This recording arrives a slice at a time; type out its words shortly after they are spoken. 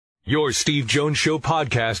Your Steve Jones Show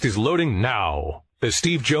podcast is loading now. The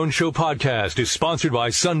Steve Jones Show podcast is sponsored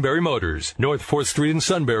by Sunbury Motors, North 4th Street in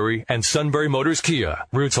Sunbury, and Sunbury Motors Kia,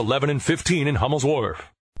 routes 11 and 15 in Hummel's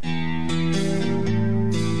Wharf.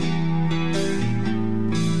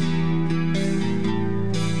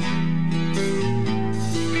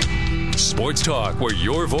 Sports talk where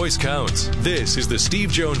your voice counts. This is the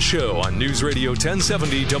Steve Jones Show on News Radio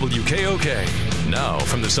 1070 WKOK. Now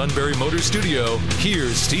from the Sunbury Motors Studio,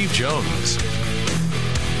 here's Steve Jones.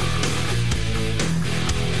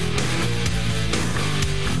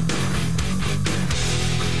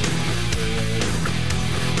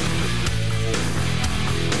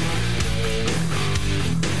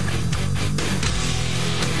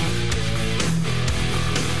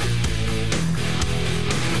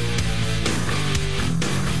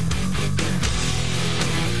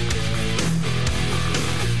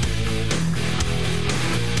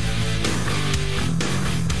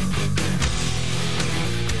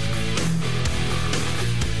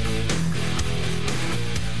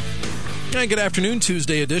 Good afternoon,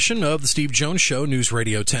 Tuesday edition of the Steve Jones Show, News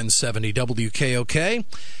Radio 1070 WKOK.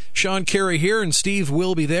 Sean Carey here, and Steve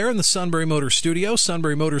will be there in the Sunbury Motors Studio.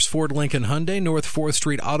 Sunbury Motors, Ford, Lincoln, Hyundai, North 4th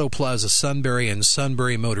Street, Auto Plaza, Sunbury, and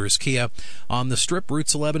Sunbury Motors Kia on the Strip,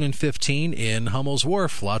 routes 11 and 15 in Hummel's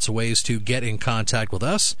Wharf. Lots of ways to get in contact with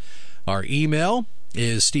us. Our email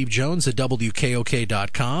is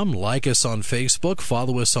stevejones@wkok.com. Like us on Facebook.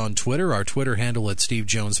 Follow us on Twitter. Our Twitter handle at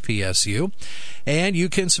SteveJonesPSU. And you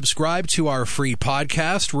can subscribe to our free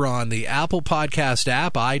podcast. We're on the Apple Podcast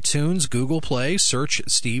app, iTunes, Google Play. Search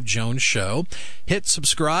Steve Jones Show. Hit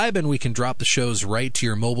subscribe, and we can drop the shows right to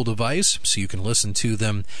your mobile device so you can listen to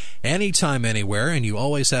them anytime, anywhere. And you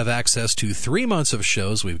always have access to 3 months of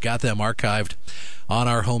shows. We've got them archived on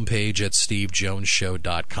our homepage at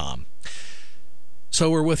SteveJonesShow.com. So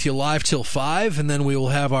we're with you live till 5, and then we will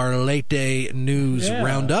have our late day news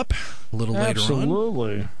roundup a little later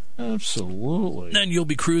on. Absolutely. Then you'll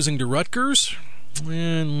be cruising to Rutgers,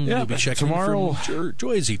 and you'll be checking tomorrow for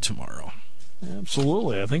Joyzy tomorrow.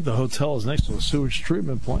 Absolutely. I think the hotel is next to a sewage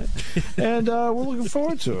treatment plant, and we're looking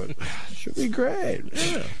forward to it. Should be great.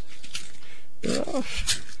 Yeah.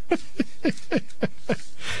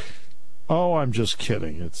 Oh, I'm just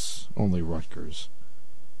kidding. It's only Rutgers.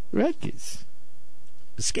 Rutgers.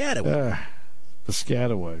 Piscataway.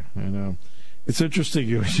 Piscataway, I know. It's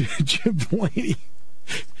interesting. Jim Delaney.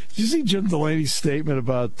 Did you see Jim Delaney's statement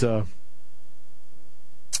about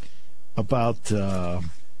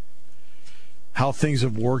how things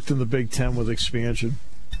have worked in the Big Ten with expansion?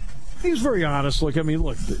 He was very honest. Look,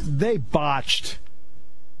 they botched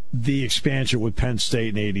the expansion with Penn State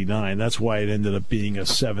in '89. That's why it ended up being a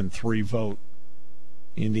 7-3 vote.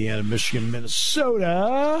 Indiana, Michigan,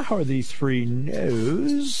 Minnesota are the three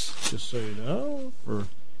no's, just so you know. There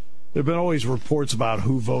have been always reports about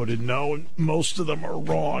who voted no, and most of them are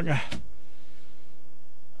wrong. It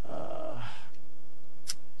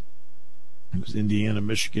was Indiana,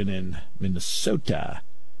 Michigan, and Minnesota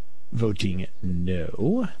voting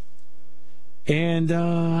no. And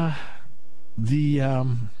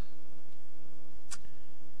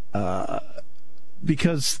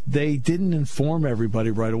because they didn't inform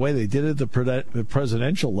everybody right away. They did it at the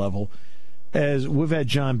presidential level. As we've had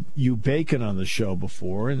John U. Bacon on the show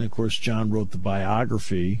before, and of course John wrote the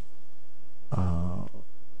biography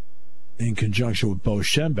in conjunction with Bo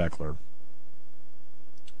Schembechler.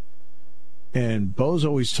 And Bo's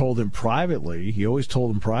always told him privately, he says,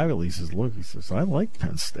 look, I like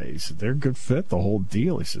Penn State. He said, they're a good fit, the whole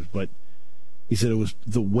deal. He says, but he said it was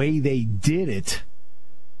the way they did it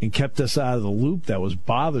and kept us out of the loop that was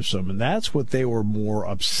bothersome. And that's what they were more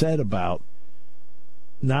upset about.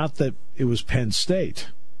 Not that it was Penn State.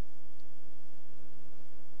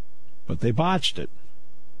 But they botched it.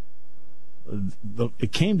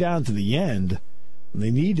 It came down to the end, and they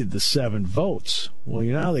needed the 7 votes.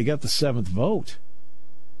 Well, they got the 7th vote.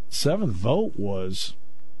 The 7th vote was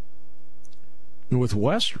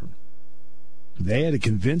Northwestern. They had to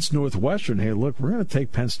convince Northwestern, hey, look, we're going to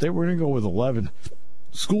take Penn State. We're going to go with 11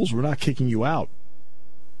 schools. We're not kicking you out.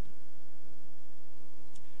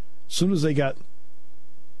 As soon as they got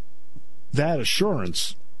that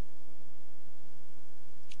assurance,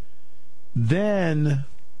 then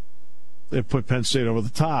they put Penn State over the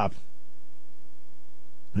top.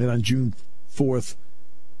 And on June 4th,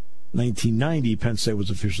 1990, Penn State was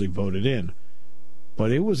officially voted in.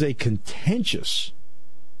 But it was a contentious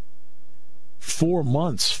 4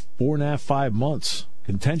 months, 4.5, 5 months.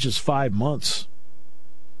 Contentious 5 months.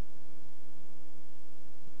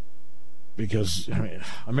 Because, I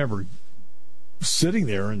remember sitting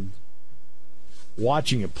there and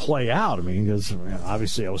watching it play out. I mean, because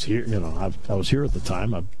obviously I was here. I was here at the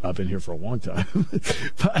time. I've been here for a long time,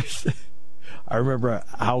 but I remember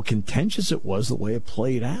how contentious it was the way it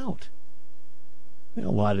played out. A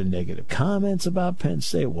lot of negative comments about Penn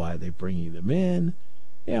State. Why are they bringing them in?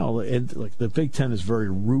 And like the Big Ten is very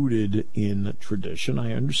rooted in tradition.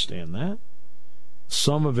 I understand that.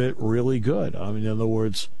 Some of it really good. I mean, in other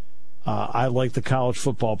words, I like the college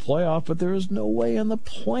football playoff, but there is no way on the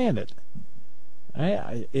planet.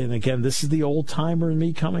 And again, this is the old timer in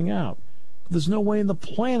me coming out. There's no way in the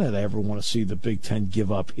planet I ever want to see the Big Ten give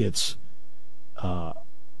up its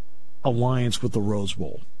alliance with the Rose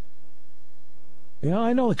Bowl.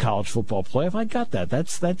 I know the college football playoff. I got that.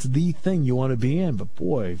 That's the thing you want to be in. But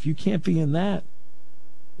boy, if you can't be in that,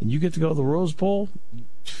 and you get to go to the Rose Bowl,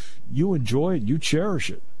 you enjoy it. You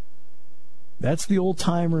cherish it. That's the old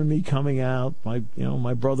timer in me coming out.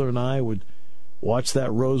 My brother and I would watch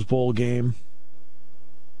that Rose Bowl game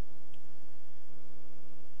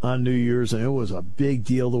on New Year's, and it was a big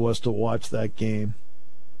deal to us to watch that game.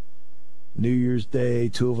 New Year's Day,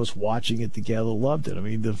 two of us watching it together, loved it. I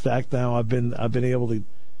mean, the fact now I've been able to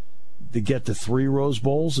get to 3 Rose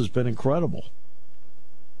Bowls has been incredible.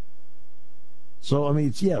 So I mean,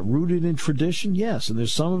 it's rooted in tradition, yes, and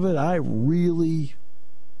there's some of it I really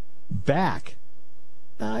back.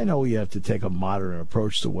 Now, I know you have to take a modern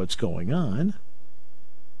approach to what's going on.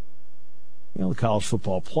 The college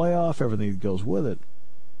football playoff, everything that goes with it.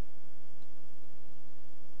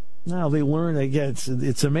 Now they learn again.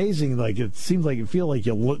 It's amazing. Like it seems like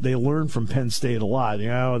they learn from Penn State a lot.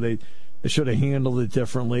 They should have handled it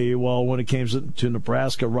differently. Well, when it came to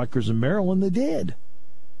Nebraska, Rutgers, and Maryland, they did.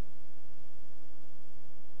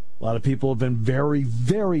 A lot of people have been very,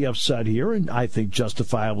 very upset here, and I think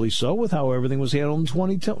justifiably so, with how everything was handled in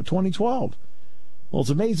 2012. Well,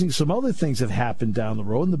 it's amazing. Some other things have happened down the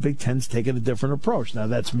road, and the Big Ten's taken a different approach. Now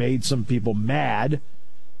that's made some people mad,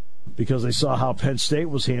 because they saw how Penn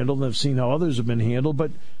State was handled and have seen how others have been handled.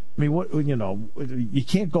 But, I mean, you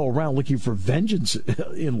can't go around looking for vengeance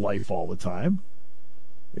in life all the time.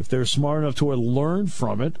 If they're smart enough to learn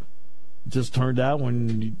from it, it just turned out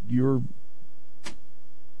when you're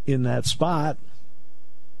in that spot.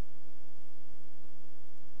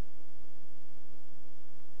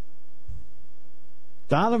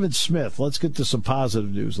 Donovan Smith, let's get to some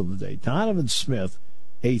positive news of the day. Donovan Smith,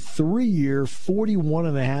 a 3-year,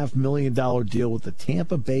 $41.5 million deal with the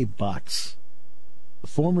Tampa Bay Bucks. The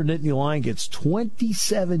former Nittany Lion gets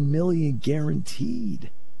 $27 million guaranteed.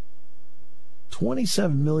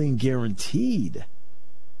 $27 million guaranteed.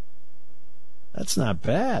 That's not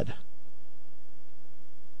bad.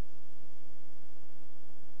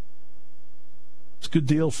 It's a good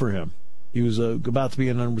deal for him. He was about to be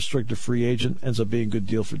an unrestricted free agent. Ends up being a good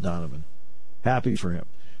deal for Donovan. Happy for him.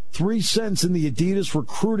 3 cents in the Adidas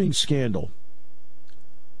recruiting scandal.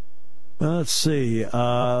 Let's see.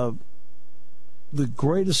 The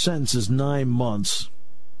greatest sentence is 9 months.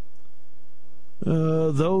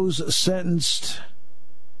 Those sentenced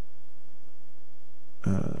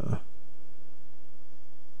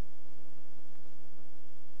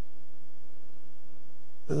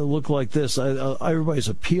look like this. Everybody's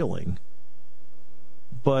appealing,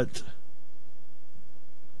 but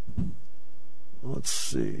let's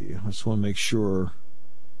see. I just want to make sure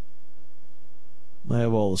I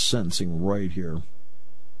have all the sentencing right here.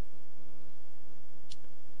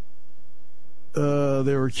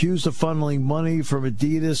 They were accused of funneling money from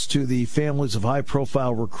Adidas to the families of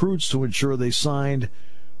high-profile recruits to ensure they signed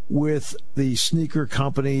with the sneaker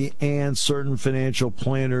company and certain financial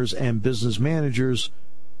planners and business managers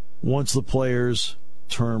once the players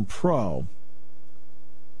turned pro.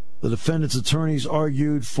 The defendant's attorneys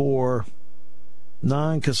argued for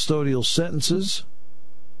non-custodial sentences,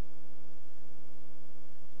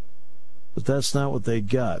 but that's not what they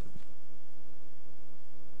got.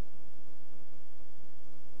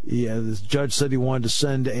 The judge said he wanted to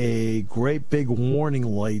send a great big warning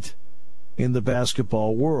light in the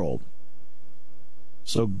basketball world.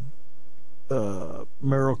 So,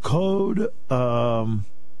 Merrill Code,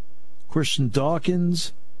 Christian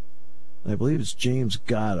Dawkins, I believe it's James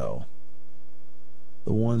Gatto,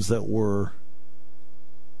 the ones that were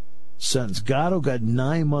sentenced. Gatto got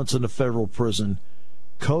 9 months in a federal prison.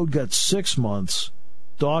 Code got 6 months.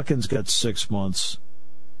 Dawkins got 6 months.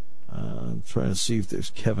 I'm trying to see if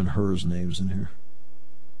there's Kevin Herr's names in here.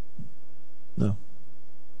 No.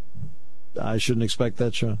 I shouldn't expect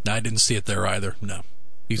that, Sean. I didn't see it there either. No.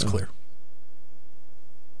 He's clear.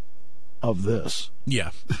 Of this.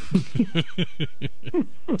 Yeah.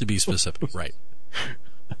 To be specific, right.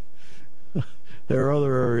 There are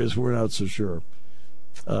other areas we're not so sure.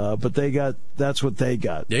 But that's what they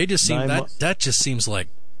got. They just seem that just seems like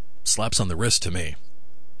slaps on the wrist to me.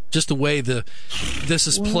 Just the way this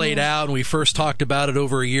is played out, and we first talked about it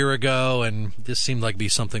over a year ago, and this seemed like be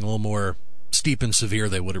something a little more steep and severe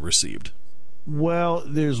they would have received. Well,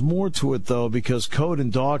 there's more to it, though, because Code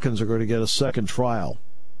and Dawkins are going to get a second trial,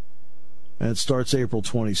 and it starts April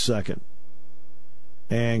 22nd.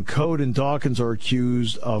 And Code and Dawkins are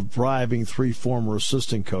accused of bribing 3 former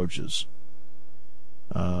assistant coaches.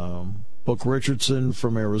 Book Richardson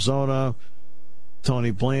from Arizona,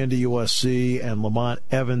 Tony Blandy, USC, and Lamont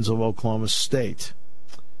Evans of Oklahoma State.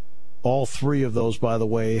 All 3 of those, by the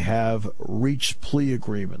way, have reached plea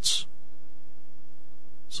agreements.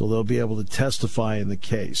 So they'll be able to testify in the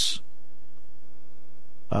case.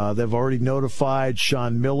 They've already notified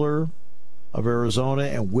Sean Miller of Arizona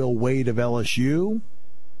and Will Wade of LSU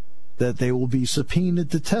that they will be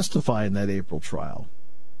subpoenaed to testify in that April trial.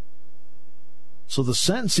 So the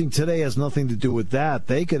sentencing today has nothing to do with that.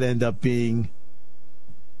 They could end up being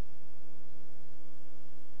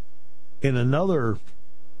in another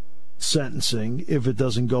sentencing if it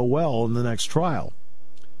doesn't go well in the next trial.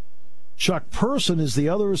 Chuck Person is the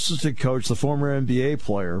other assistant coach, the former NBA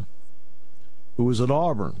player, who was at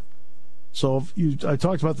Auburn. So I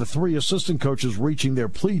talked about the 3 assistant coaches reaching their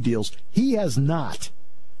plea deals. He has not.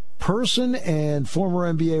 Person and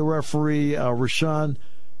former NBA referee Rashawn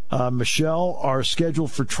Michelle are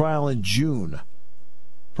scheduled for trial in June.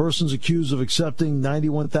 Person's accused of accepting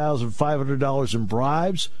 $91,500 in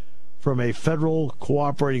bribes from a federal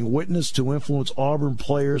cooperating witness to influence Auburn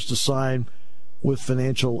players to sign with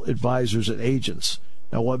financial advisors and agents.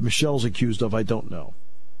 Now, what Michelle's accused of, I don't know.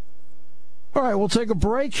 All right, we'll take a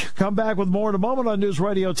break. Come back with more in a moment on News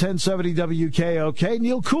Radio 1070 WKOK.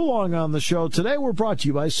 Neil Coulong on the show today. We're brought to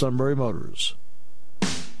you by Sunbury Motors.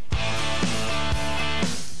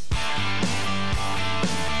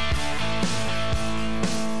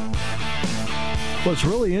 Well, it's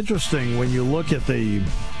really interesting when you look at the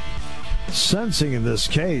sentencing in this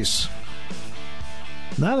case.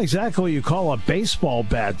 Not exactly what you call a baseball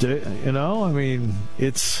bat, you know? I mean,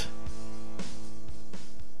 it's...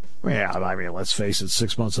 Yeah, I mean, let's face it,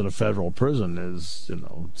 6 months in a federal prison is,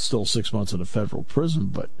 still 6 months in a federal prison,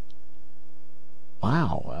 but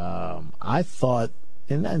wow. I thought,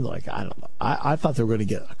 I don't know, I thought they were going to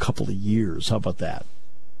get a couple of years. How about that?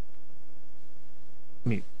 I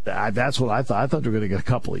mean, that's what I thought. I thought they were going to get a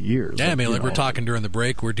couple of years. Yeah, I mean, like we're talking during the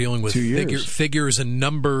break, we're dealing with figures and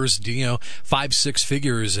numbers, 5-6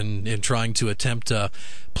 figures in trying to attempt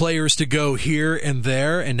players to go here and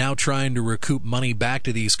there, and now trying to recoup money back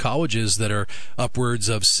to these colleges that are upwards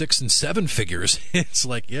of 6 and 7 figures. It's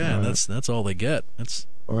like, that's all they get. That's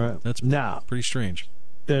now pretty strange.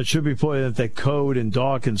 It should be pointed out that Code and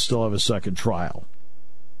Dawkins still have a second trial.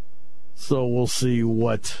 So we'll see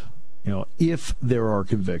what... if there are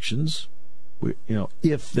convictions,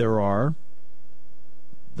 if there are,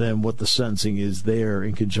 then what the sentencing is there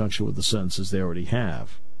in conjunction with the sentences they already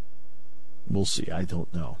have. We'll see. I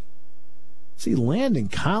don't know. See, Landon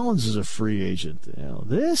Collins is a free agent.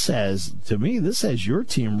 This has your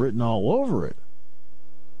team written all over it.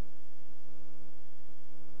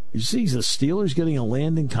 You see the Steelers getting a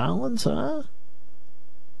Landon Collins, huh?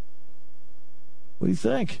 What do you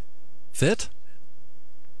think? Fit?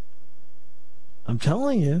 I'm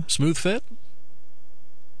telling you. Smooth fit?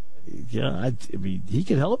 Yeah, I mean, he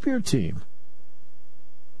could help your team.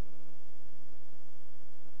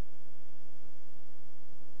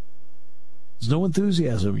 There's no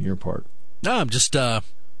enthusiasm on your part. No, I'm just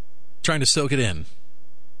trying to soak it in.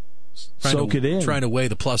 Trying to weigh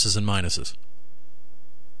the pluses and minuses.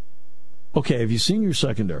 Okay, have you seen your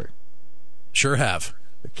secondary? Sure have.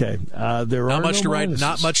 Okay, there are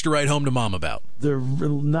not much to write home to mom about. There are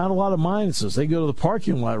not a lot of minuses. They go to the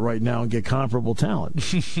parking lot right now and get comparable talent.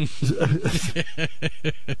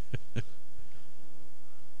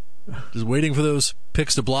 Just waiting for those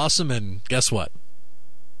picks to blossom, and guess what?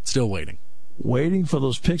 Still waiting. Waiting for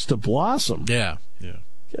those picks to blossom. Yeah.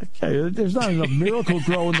 Okay, there's not enough Miracle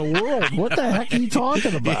Grow in the world. What the heck are you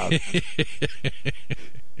talking about?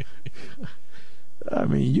 I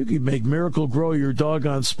mean, you could make Miracle Grow your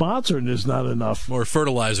doggone sponsor, and there's not enough. More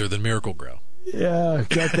fertilizer than Miracle Grow. Yeah,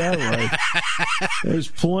 got that right. There's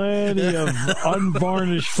plenty of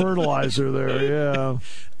unvarnished fertilizer there, yeah.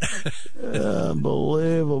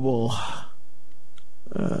 Unbelievable.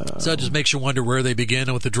 So it just makes you wonder where they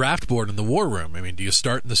begin with the draft board in the war room. I mean, do you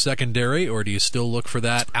start in the secondary, or do you still look for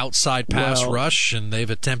that outside pass rush? And they've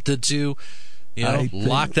attempted to,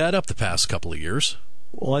 lock that up the past couple of years.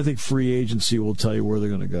 Well, I think free agency will tell you where they're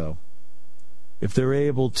going to go. If they're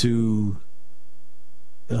able to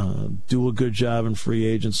do a good job in free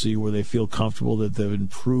agency where they feel comfortable that they've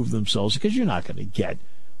improved themselves, because you're not going to get,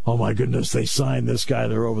 oh my goodness, they signed this guy,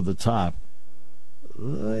 they're over the top.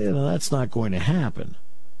 That's not going to happen.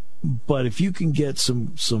 But if you can get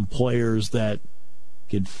some players that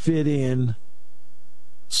can fit in,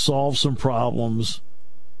 solve some problems,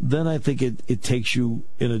 then I think it takes you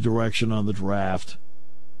in a direction on the draft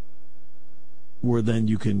where then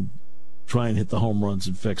you can try and hit the home runs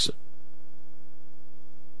and fix it.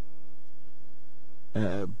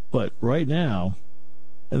 But right now,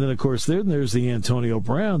 and then of course there's the Antonio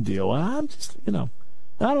Brown deal. I'm just, I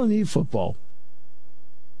don't need football.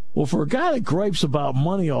 Well, for a guy that gripes about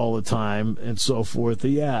money all the time and so forth,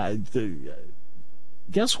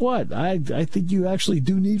 guess what? I think you actually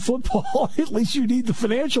do need football. At least you need the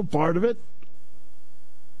financial part of it.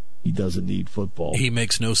 He doesn't need football. He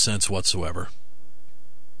makes no sense whatsoever.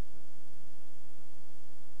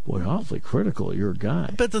 Boy, awfully critical of your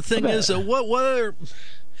guy. But the thing is, where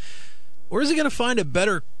is he going to find a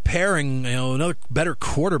better pairing, another better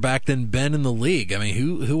quarterback than Ben in the league? I mean,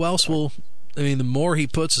 who else will... I mean, the more he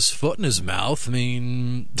puts his foot in his mouth, I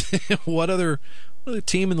mean, what other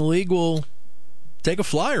team in the league will take a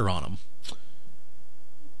flyer on him?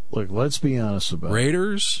 Look, let's be honest about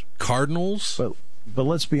Raiders, Cardinals. But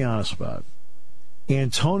let's be honest about it.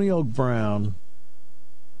 Antonio Brown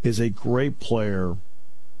is a great player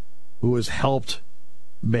who has helped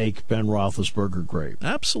make Ben Roethlisberger great.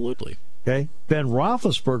 Absolutely. Okay? Ben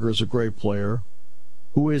Roethlisberger is a great player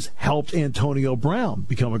who has helped Antonio Brown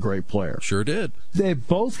become a great player. Sure did. They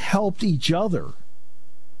both helped each other.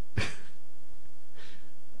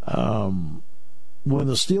 When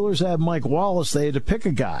the Steelers had Mike Wallace, they had to pick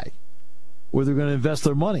a guy where they're going to invest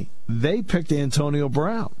their money. They picked Antonio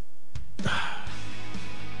Brown.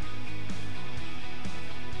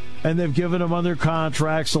 And they've given him other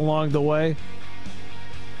contracts along the way.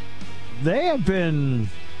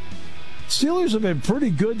 Steelers have been pretty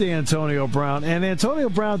good to Antonio Brown. And Antonio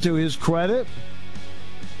Brown, to his credit,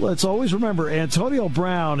 let's always remember, Antonio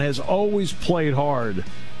Brown has always played hard.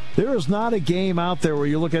 There is not a game out there where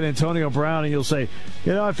you look at Antonio Brown and you'll say,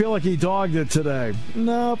 I feel like he dogged it today.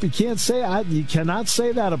 Nope, you can't say you cannot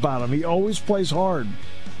say that about him. He always plays hard.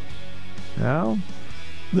 Now,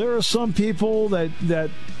 there are some people that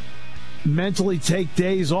mentally take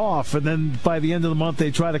days off, and then by the end of the month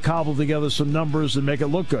they try to cobble together some numbers and make it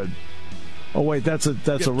look good. Oh wait, that's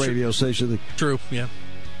a radio station. True, yeah.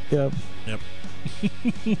 Yep.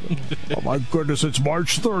 Oh my goodness, it's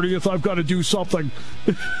March 30th. I've got to do something.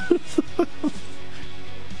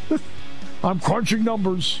 I'm crunching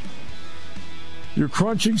numbers. You're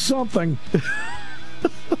crunching something.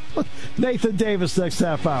 Nathan Davis next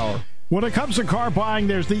half hour. When it comes to car buying,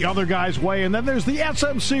 there's the other guy's way, and then there's the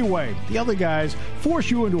SMC way. The other guys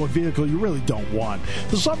force you into a vehicle you really don't want.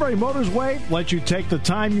 The Sunbury Motors way lets you take the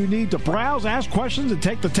time you need to browse, ask questions, and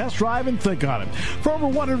take the test drive and think on it. For over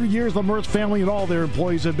 100 years, the Mertz family and all their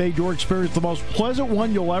employees have made your experience the most pleasant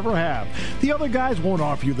one you'll ever have. The other guys won't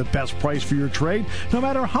offer you the best price for your trade, no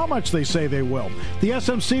matter how much they say they will. The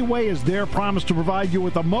SMC way is their promise to provide you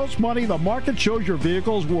with the most money the market shows your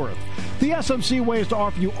vehicle is worth. The SMC way is to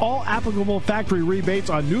offer you all applicable factory rebates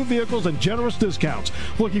on new vehicles and generous discounts.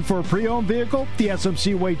 Looking for a pre-owned vehicle? The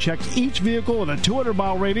SMC way checks each vehicle in a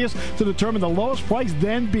 200-mile radius to determine the lowest price,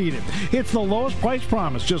 then beat it. It's the lowest price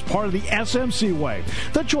promise, just part of the SMC way.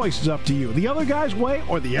 The choice is up to you. The other guy's way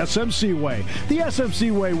or the SMC way. The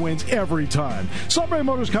SMC way wins every time. Sunbury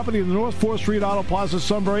Motors Company in the North 4th Street Auto Plaza,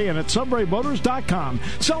 Sunbury, and at sunburymotors.com.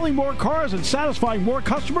 Selling more cars and satisfying more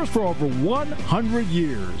customers for over 100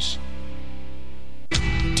 years.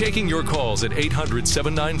 Taking your calls at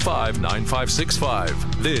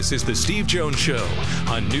 800-795-9565. This is the Steve Jones Show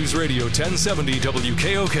on News Radio 1070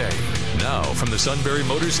 WKOK. Now from the Sunbury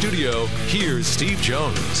Motors Studio, here's Steve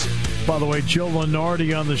Jones. By the way, Joe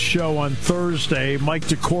Lenardi on the show on Thursday, Mike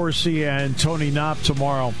DeCourcy and Tony Knopp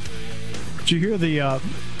tomorrow. Did you hear the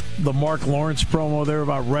Mark Lawrence promo there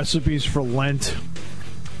about recipes for Lent?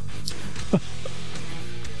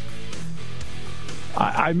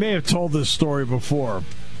 I may have told this story before,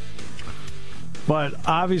 but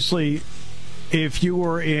obviously, if you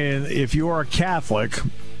are a Catholic,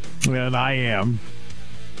 and I am,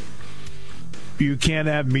 you can't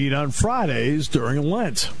have meat on Fridays during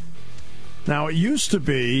Lent. Now, it used to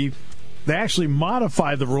be, they actually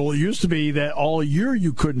modified the rule. It used to be that all year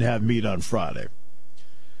you couldn't have meat on Friday.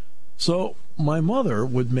 So my mother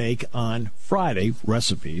would make on Friday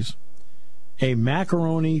recipes a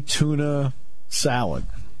macaroni tuna salad,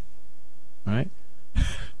 right?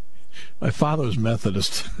 My father was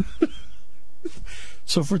Methodist.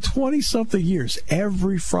 So for 20-something years,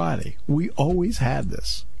 every Friday, we always had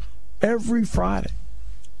this. Every Friday.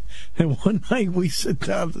 And one night we sit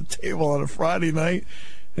down at the table on a Friday night,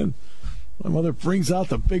 and my mother brings out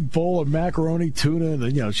the big bowl of macaroni, tuna, and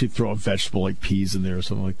then, she'd throw a vegetable like peas in there or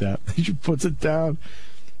something like that. She puts it down.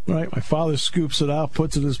 Right? My father scoops it out,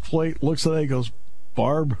 puts it in his plate, looks at it, and goes,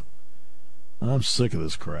 Barb, I'm sick of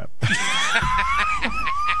this crap.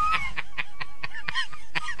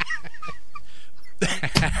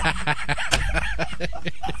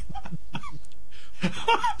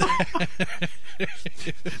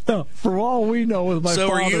 No, for all we know, with my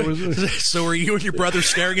father was. So were you and your brother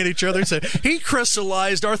staring at each other and said, "He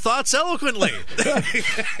crystallized our thoughts eloquently"?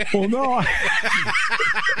 Well, no.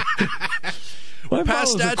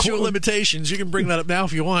 Past statute of limitations. You can bring that up now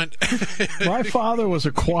if you want. My father was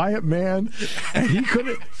a quiet man, and he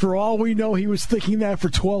couldn't. For all we know, he was thinking that for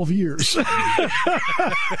 12 years,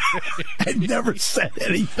 and never said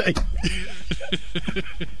anything.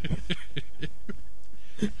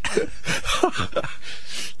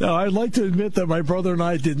 Now, I'd like to admit that my brother and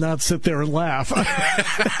I did not sit there and laugh.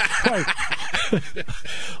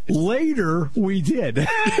 Later, we did.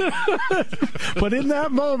 But in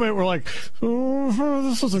that moment, we're like,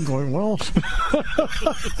 this isn't going well.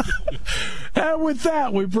 And with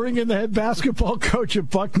that, we bring in the head basketball coach at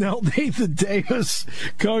Bucknell, Nathan Davis.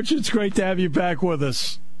 Coach, it's great to have you back with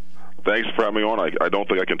us. Thanks for having me on. I don't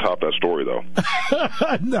think I can top that story, though.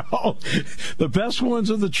 No. The best ones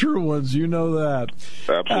are the true ones. You know that.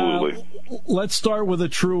 Absolutely. Let's start with a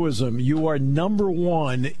truism. You are number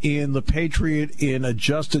one in the Patriot in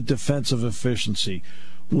adjusted defensive efficiency.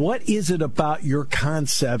 What is it about your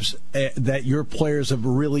concepts that your players have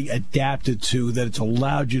really adapted to that it's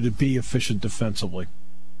allowed you to be efficient defensively?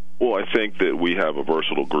 Well, I think that we have a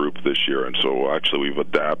versatile group this year, and so actually we've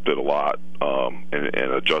adapted a lot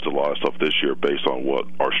and adjusted a lot of stuff this year based on what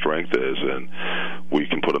our strength is. And we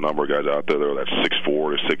can put a number of guys out there that are that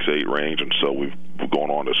 6'4" to 6'8" range, and so we've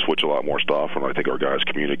gone on to switch a lot more stuff. And I think our guys'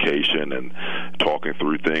 communication and talking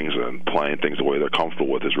through things and playing things the way they're comfortable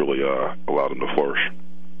with has really allowed them to flourish.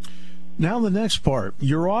 Now the next part.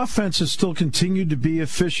 Your offense has still continued to be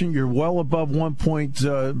efficient. You're well above 1 point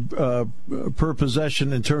per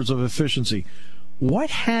possession in terms of efficiency. What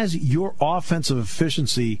has your offensive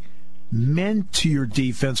efficiency meant to your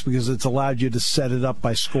defense because it's allowed you to set it up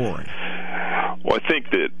by scoring? Well, I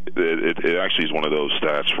think that it actually is one of those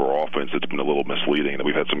stats for offense that's been a little misleading. That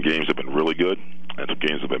we've had some games that have been really good and some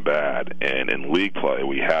games that have been bad. And in league play,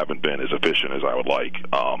 we haven't been as efficient as I would like.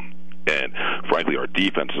 And frankly, our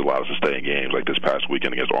defense has allowed us to stay in games. Like this past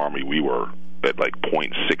weekend against Army, we were at like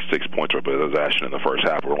 0.66 points per possession in the first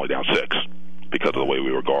half. We're only down 6 because of the way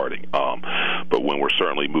we were guarding. But when we're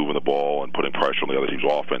certainly moving the ball and putting pressure on the other team's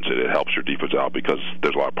offense, it helps your defense out because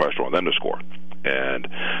there's a lot of pressure on them to score. And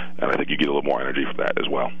I think you get a little more energy from that as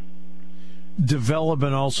well.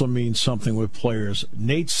 Development also means something with players.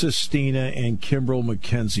 Nate Sestina and Kimbrel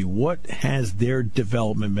McKenzie, what has their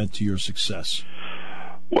development meant to your success?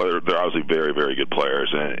 Well, they're obviously very, very good players,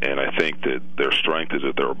 and I think that their strength is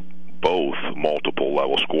that they're both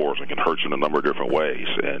multiple-level scorers and can hurt you in a number of different ways.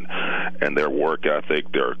 And their work ethic,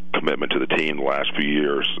 their commitment to the team the last few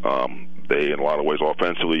years, they, in a lot of ways,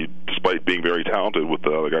 offensively, despite being very talented with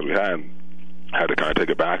the other guys we had to kind of take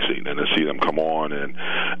a backseat. And to see them come on and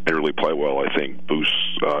really play well, I think,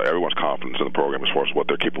 boosts everyone's confidence in the program as far as what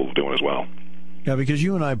they're capable of doing as well. Yeah, because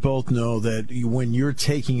you and I both know that when you're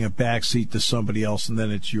taking a backseat to somebody else and then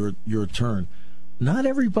it's your turn, not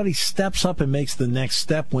everybody steps up and makes the next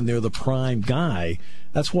step when they're the prime guy.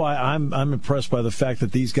 That's why I'm impressed by the fact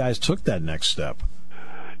that these guys took that next step.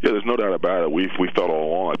 Yeah, there's no doubt about it. We felt all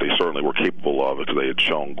along that they certainly were capable of it because they had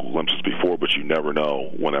shown glimpses before, but you never know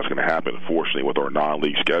when that's going to happen. Fortunately, with our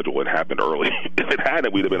non-league schedule, it happened early. If it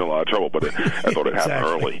hadn't, we'd have been in a lot of trouble, but I thought it happened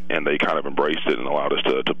early, and they kind of embraced it and allowed us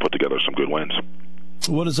to put together some good wins.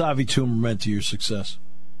 What has Avi Toomer meant to your success?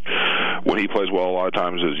 When he plays well, a lot of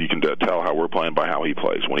times is you can tell how we're playing by how he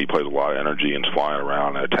plays. When he plays a lot of energy and is flying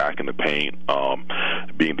around and attacking the paint,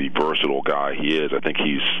 being the versatile guy he is, I think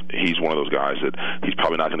he's one of those guys that he's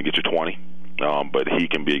probably not going to get you 20, but he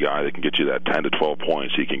can be a guy that can get you that 10 to 12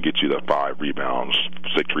 points. He can get you that 5 rebounds,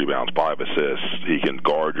 6 rebounds, 5 assists. He can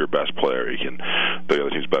guard your best player. He can the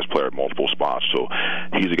other team's best player at multiple spots. So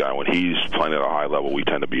he's a guy, when he's playing at a high level, we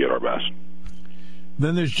tend to be at our best.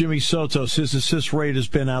 Then there's Jimmy Sotos. His assist rate has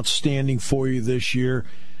been outstanding for you this year.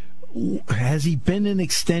 Has he been an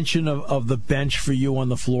extension of the bench for you on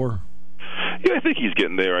the floor? Yeah, I think he's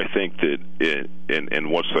getting there. I think that,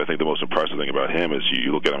 what's I think the most impressive thing about him is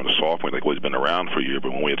you look at him as a sophomore, like, well, he's been around for a year,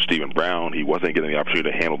 but when we had Stephen Brown, he wasn't getting the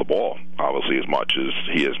opportunity to handle the ball, obviously, as much as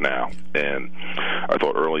he is now. And I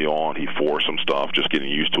thought early on he forced some stuff, just getting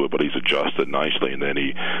used to it, but he's adjusted nicely, and then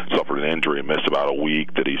he suffered an injury and missed about a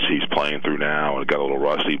week that he's playing through now and got a little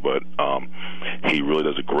rusty, but he really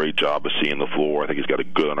does a great job of seeing the floor. I think he's got a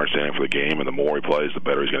good understanding for the game, and the more he plays, the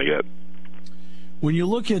better he's going to get. When you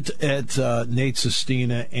look at Nate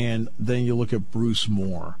Sestina and then you look at Bruce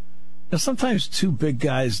Moore, now sometimes two big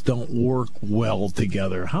guys don't work well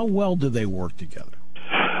together. How well do they work together?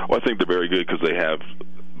 Well, I think they're very good because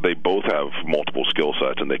they both have multiple skill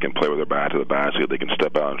sets, and they can play with their back to the basket. They can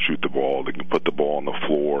step out and shoot the ball. They can put the ball on the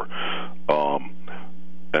floor.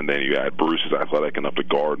 And then you add Bruce is athletic enough to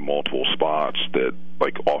guard multiple spots that,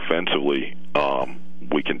 like, offensively,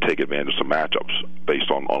 we can take advantage of some matchups based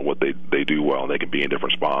on what they do well, and they can be in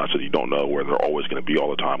different spots, and you don't know where they're always going to be all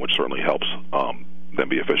the time, which certainly helps them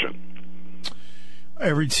be efficient.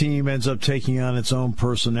 Every team ends up taking on its own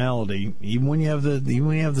personality, even when you have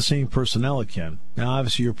the same personnel, Ken. Now,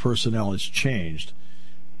 obviously, your personnel has changed.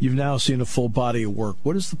 You've now seen a full body of work.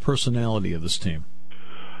 What is the personality of this team?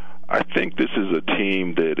 I think this is a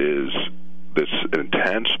team that's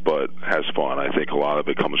intense but has fun. I think a lot of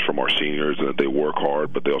it comes from our seniors, and that they work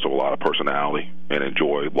hard, but they also have a lot of personality and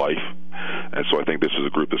enjoy life. And so I think this is a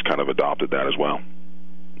group that's kind of adopted that as well.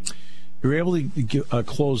 You were able to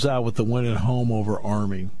close out with the win at home over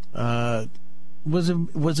Army. Was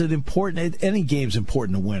it important? Any game's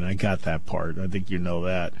important to win. I got that part. I think you know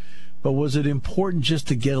that. But was it important just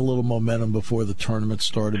to get a little momentum before the tournament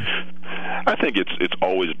started? I think it's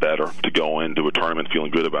always better to go into a tournament feeling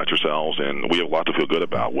good about yourselves, and we have a lot to feel good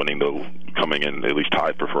about. Coming in at least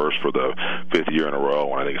tied for first for the 5th year in a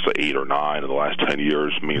row, and I think it's 8 or 9 in the last 10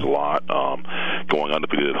 years means a lot. Going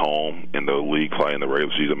undefeated at home in the league play in the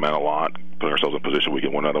regular season meant a lot. Putting ourselves in position we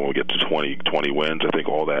can win another one, we get to 20 wins. I think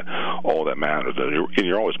all that matters, and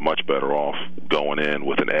you're always much better off going in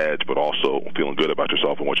with an edge, but also feeling good about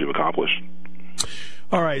yourself and what you've accomplished.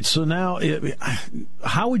 All right, so now,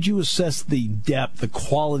 how would you assess the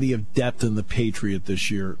quality of depth in the Patriot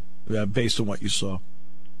this year, based on what you saw?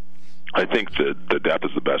 I think that the depth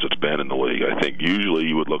is the best it's been in the league. I think usually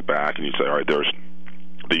you would look back and you'd say, all right, there's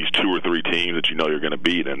these 2 or 3 teams that you know you're going to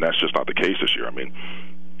beat, and that's just not the case this year. I mean,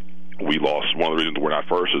 we lost. One of the reasons we're not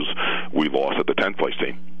first is we lost at the 10th place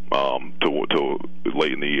team to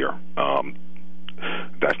late in the year.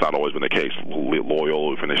 That's not always been the case.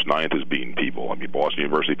 Loyola, who finished 9th, has beaten people. I mean, Boston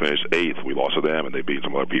University finished 8th. We lost to them, and they beat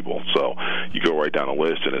some other people. So you go right down the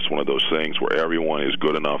list, and it's one of those things where everyone is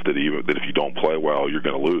good enough that if you don't play well, you're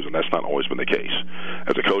going to lose, and that's not always been the case.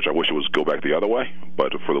 As a coach, I wish it was go back the other way,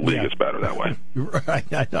 but for the league, it's better that way. Right.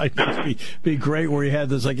 It'd be great where you had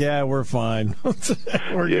this, like, yeah, we're fine. It's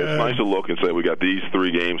nice to look and say we got these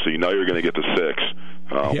 3 games, so you know you're going to get to 6.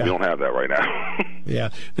 We don't have that right now. Yeah,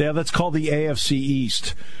 that's called the AFC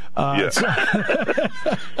East. Yeah,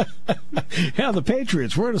 the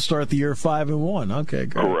Patriots. We're going to start the year 5-1. Okay,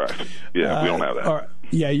 great. Correct. Yeah, we don't have that.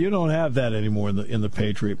 Yeah, you don't have that anymore in the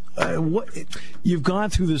Patriot. You've gone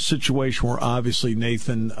through this situation where obviously,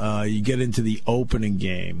 Nathan, you get into the opening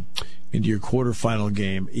game, into your quarterfinal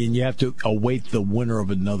game, and you have to await the winner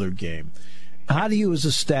of another game. How do you as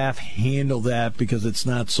a staff handle that, because it's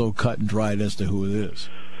not so cut and dried as to who it is?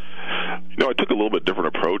 I took a little bit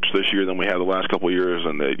different approach this year than we had the last couple of years,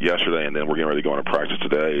 and yesterday, and then we're getting ready to go into practice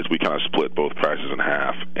today, is we kind of split both practices in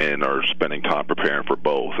half and are spending time preparing for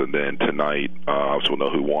both. And then tonight, obviously we'll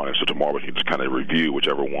know who won, and so tomorrow we can just kind of review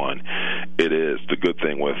whichever one it is. The good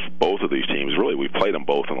thing with both of these teams, really, we've played them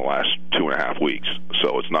both in the last 2.5 weeks,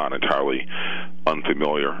 so it's not entirely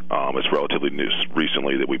unfamiliar. It's relatively new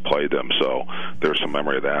recently that we played them, so there's some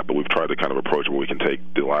memory of that, but we've tried to kind of approach it where we can take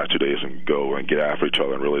the last 2 days and go and get after each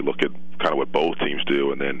other and really look at kind of what both teams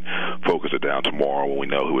do, and then focus it down tomorrow when we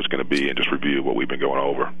know who it's going to be and just review what we've been going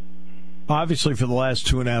over. Obviously, for the last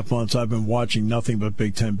 2.5 months, I've been watching nothing but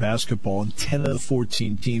Big Ten basketball, and 10 of the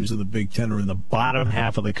 14 teams in the Big Ten are in the bottom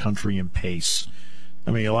half of the country in pace. I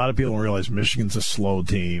mean, a lot of people don't realize Michigan's a slow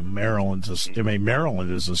team. Maryland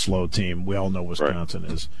is a slow team. We all know Wisconsin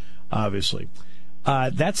is, obviously.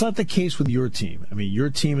 That's not the case with your team. I mean, your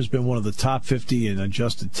team has been one of the top 50 in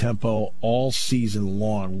adjusted tempo all season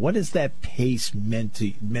long. What is that pace meant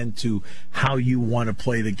to how you want to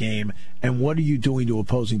play the game, and what are you doing to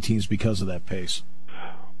opposing teams because of that pace?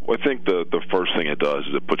 Well, I think the first thing it does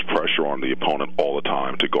is it puts pressure on the opponent all the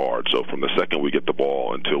time to guard. So from the second we get the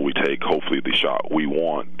ball until we take, hopefully, the shot we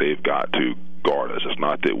want, they've got to guard us. It's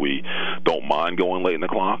not that we don't don't mind going late in the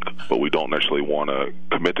clock, but we don't necessarily want to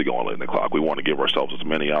commit to going late in the clock. We want to give ourselves as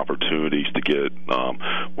many opportunities to get,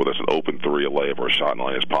 whether it's an open three, a layup, or a shot in the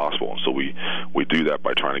lane as possible. And so we do that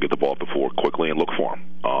by trying to get the ball off the floor quickly and look for them.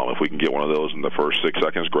 If we can get one of those in the first 6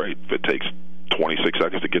 seconds, great. If it takes 26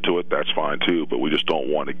 seconds to get to it, that's fine too. But we just don't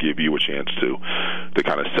want to give you a chance to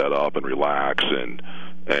kind of set up and relax and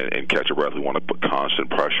catch your breath. We want to put constant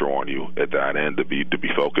pressure on you at that end to be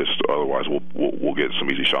focused. Otherwise, we'll get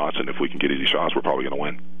some easy shots, and if we can get easy shots, we're probably going to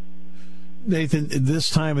win. Nathan, this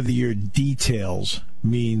time of the year, details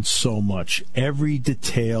mean so much. Every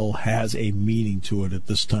detail has a meaning to it at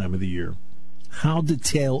this time of the year. How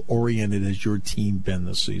detail-oriented has your team been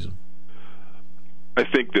this season? I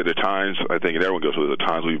think that at times, and everyone goes through it, at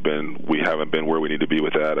times we haven't been where we need to be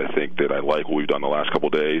with that. I think that I like what we've done the last couple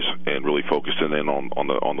of days and really focusing in on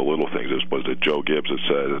the little things. Was it Joe Gibbs that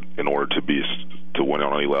said, in order to win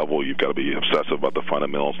on any level, you've got to be obsessive about the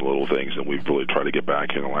fundamentals and little things, and we've really tried to get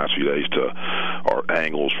back in the last few days to our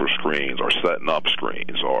angles for screens, our setting up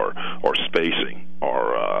screens, our spacing,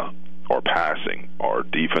 our passing, our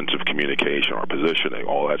defensive communication, our positioning,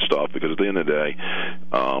 all that stuff, because at the end of the day,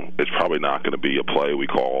 it's probably not going to be a play we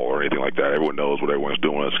call or anything like that. Everyone knows what everyone's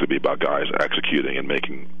doing. It's going to be about guys executing and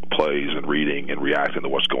making plays and reading and reacting to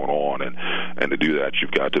what's going on, and to do that,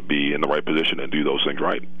 you've got to be in the right position and do those things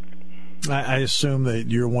right. I assume that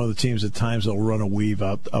you're one of the teams at times that'll run a weave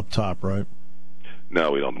up top, right?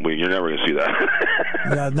 No, we don't. You're never going to see that.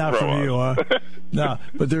 Yeah, not from you, huh? No,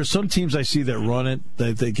 but there's some teams I see that run it.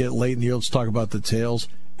 They get late in the year. Let's talk about the tails,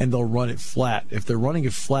 and they'll run it flat. If they're running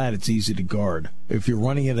it flat, it's easy to guard. If you're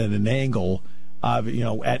running it at an angle,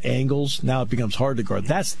 at angles, now it becomes hard to guard.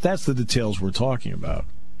 That's the details we're talking about.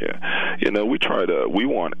 Yeah, we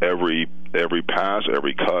want every pass,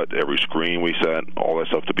 every cut, every screen we set, all that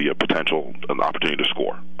stuff to be an opportunity to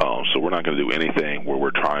score. So we're not going to do anything where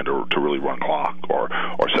we're trying to really run clock or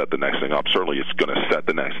set the next thing up. Certainly it's going to set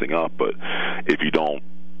the next thing up, but if you're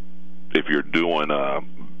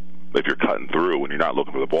cutting through and you're not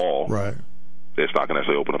looking for the ball, right, it's not going to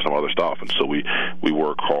necessarily open up some other stuff. And so we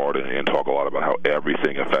work hard and talk a lot about how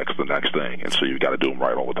everything affects the next thing, and so you've got to do them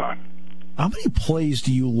right all the time. How many plays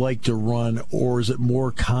do you like to run, or is it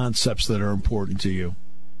more concepts that are important to you?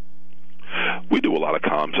 We do a lot of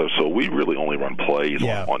concepts, so we really only run plays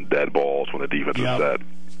on dead balls when the defense is set.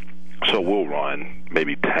 So we'll run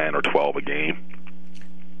maybe 10 or 12 a game,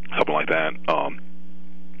 something like that.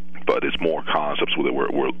 But it's more concepts that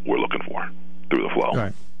we're looking for through the flow. All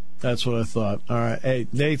right. That's what I thought. All right. Hey,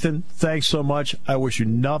 Nathan, thanks so much. I wish you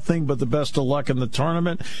nothing but the best of luck in the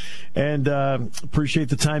tournament, and appreciate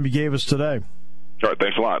the time you gave us today. All right.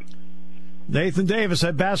 Thanks a lot. Nathan Davis,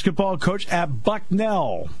 head basketball coach at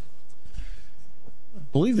Bucknell. I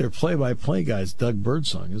believe their play-by-play guy is Doug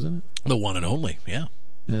Birdsong, isn't it? The one and only, yeah.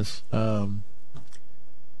 Yes. I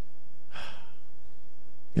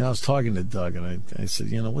was talking to Doug, and I said,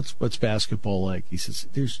 what's basketball like? He says,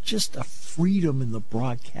 there's just a freedom in the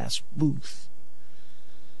broadcast booth.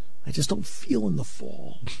 I just don't feel in the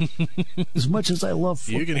fall. As much as I love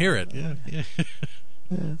football. You can hear it, yeah.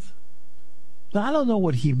 Yes. Now, I don't know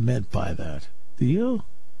what he meant by that. Do you?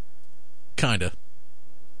 Kind of. A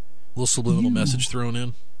little subliminal message thrown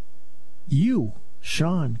in. You,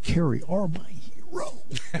 Sean Carey, are my hero.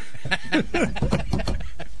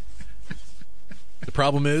 The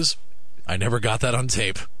problem is, I never got that on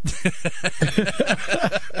tape.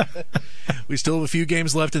 We still have a few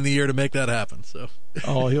games left in the year to make that happen. So,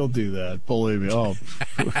 oh, he'll do that. Believe me. Oh,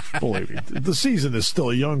 believe me. The season is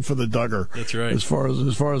still young for the Duggar. That's right. As far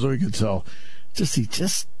as we can tell, he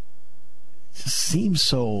just seems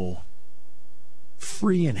so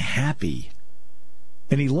free and happy,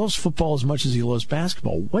 and he loves football as much as he loves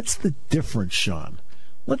basketball. What's the difference, Sean?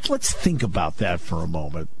 Let's think about that for a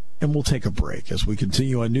moment. And we'll take a break as we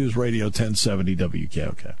continue on News Radio 1070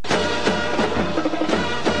 WKOK.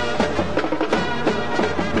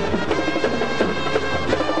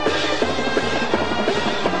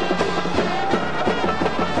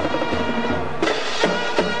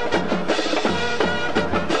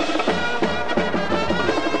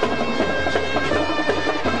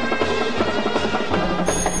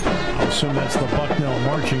 I assume that's the Bucknell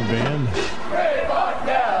Marching Band. Ray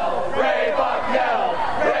Bucknell! Ray Bucknell!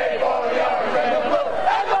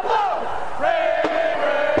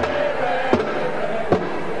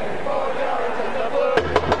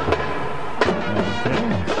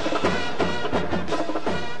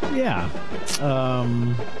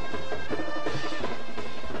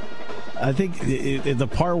 I think the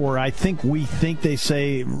part where we think they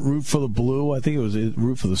say root for the blue, I think it was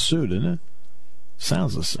root for the suit, isn't it?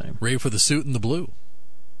 Sounds the same. Ray for the suit and the blue.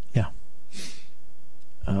 Yeah.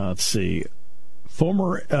 let's see,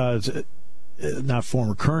 current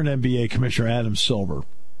NBA Commissioner Adam Silver,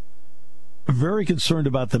 very concerned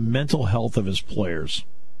about the mental health of his players.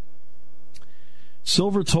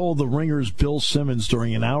 Silver told the Ringer's Bill Simmons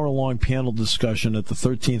during an hour-long panel discussion at the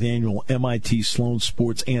 13th annual MIT Sloan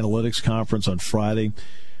Sports Analytics Conference on Friday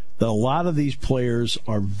that a lot of these players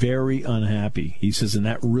are very unhappy. He says, and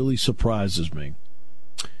that really surprises me.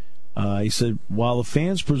 He said, while the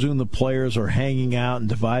fans presume the players are hanging out and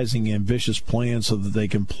devising ambitious plans so that they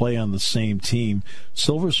can play on the same team,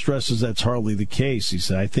 Silver stresses that's hardly the case. He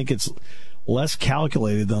said, I think it's less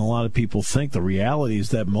calculated than a lot of people think. The reality is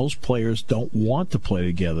that most players don't want to play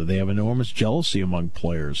together. They have enormous jealousy among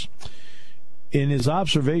players. In his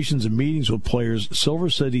observations and meetings with players, Silver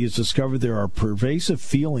said he has discovered there are pervasive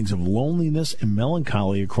feelings of loneliness and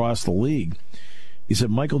melancholy across the league. He said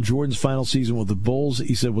Michael Jordan's final season with the Bulls,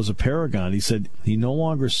 he said, was a paragon. He said he no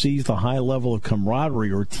longer sees the high level of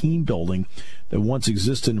camaraderie or team building that once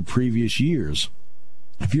existed in previous years.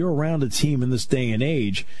 If you're around a team in this day and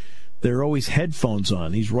age, there are always headphones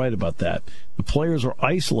on. He's right about that. The players are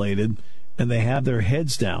isolated, and they have their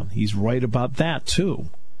heads down. He's right about that, too.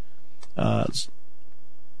 Part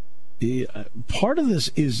of this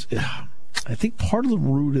is, I think part of the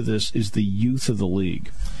root of this is the youth of the league.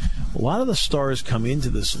 A lot of the stars come into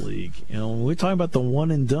this league. You know, when we're talking about the one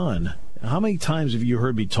and done, how many times have you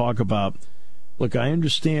heard me talk about, look, I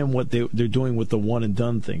understand what they're doing with the one and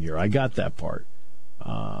done thing here. I got that part.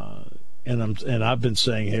 And I've been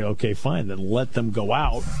saying, hey, okay, fine, then let them go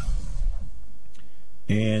out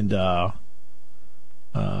and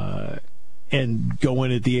go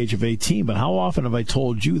in at the age of 18. But how often have I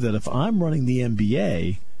told you that if I'm running the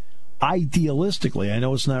NBA, idealistically, I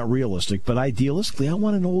know it's not realistic, but idealistically, I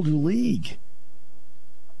want an older league.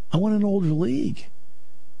 I want an older league.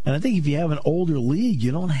 And I think if you have an older league,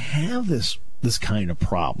 you don't have this kind of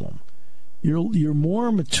problem. You're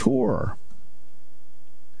more mature.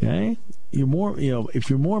 Okay? You're more, if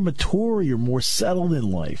you're more mature, you're more settled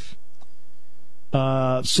in life.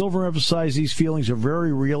 Silver emphasized these feelings are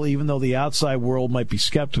very real, even though the outside world might be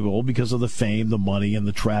skeptical because of the fame, the money, and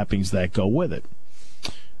the trappings that go with it.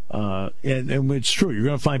 And it's true. You're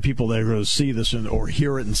going to find people that are going to see this or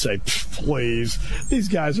hear it and say, please, these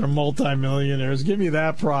guys are multimillionaires. Give me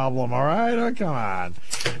that problem, all right? Oh, come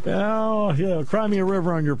on. Cry me a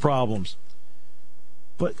river on your problems.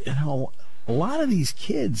 But, a lot of these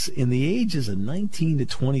kids in the ages of 19 to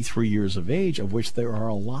 23 years of age, of which there are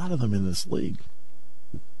a lot of them in this league,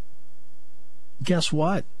 guess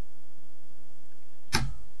what?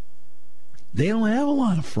 They don't have a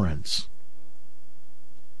lot of friends.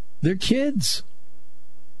 They're kids.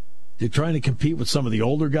 They're trying to compete with some of the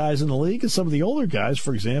older guys in the league, and some of the older guys,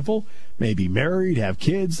 for example, may be married, have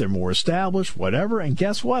kids, they're more established, whatever, and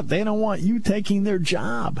guess what? They don't want you taking their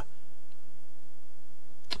job.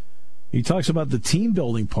 He talks about the team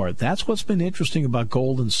building part. That's what's been interesting about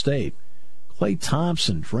Golden State. Klay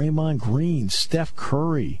Thompson, Draymond Green, Steph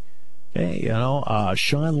Curry,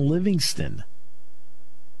 Sean Livingston.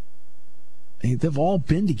 They've all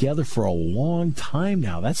been together for a long time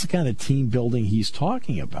now. That's the kind of team building he's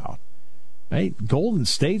talking about, right? Golden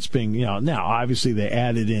State's being, now obviously they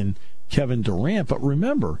added in Kevin Durant, but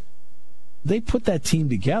remember, they put that team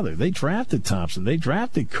together. They drafted Thompson. They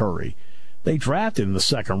drafted Curry. They drafted in the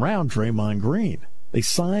second round Draymond Green. They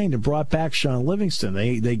signed and brought back Sean Livingston.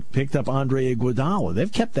 They picked up Andre Iguodala.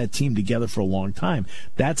 They've kept that team together for a long time.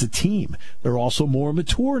 That's a team. They're also more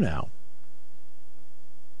mature now.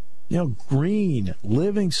 Green,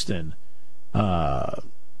 Livingston,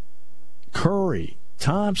 Curry,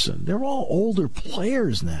 Thompson, they're all older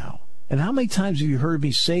players now. And how many times have you heard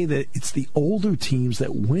me say that it's the older teams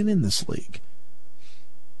that win in this league?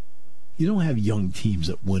 You don't have young teams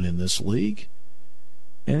that win in this league.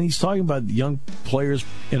 And he's talking about young players.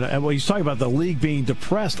 He's talking about the league being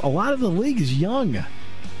depressed. A lot of the league is young,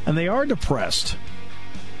 and they are depressed.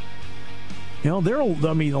 A lot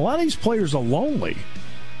of these players are lonely.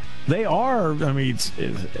 They are. A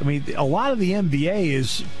lot of the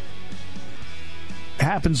NBA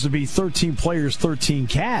happens to be 13 players, 13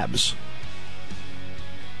 cabs.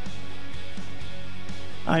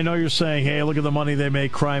 I know you're saying, hey, look at the money they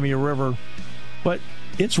make, cry me a river. But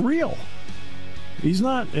it's real. He's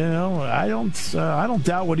not, I don't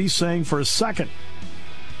doubt what he's saying for a second.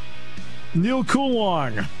 Neil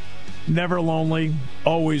Coulong, never lonely,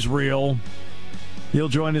 always real. He'll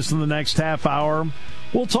join us in the next half hour.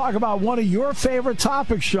 We'll talk about one of your favorite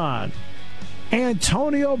topics, Sean.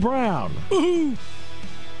 Antonio Brown. Woo-hoo.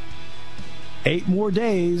 8 more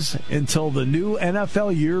days until the new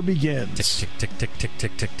NFL year begins. Tick, tick, tick, tick,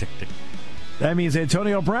 tick, tick, tick, tick. That means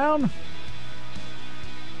Antonio Brown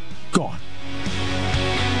Gone.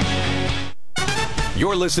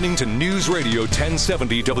 You're listening to News Radio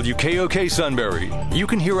 1070 WKOK Sunbury. You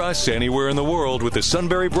can hear us anywhere in the world with the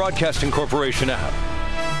Sunbury Broadcasting Corporation app.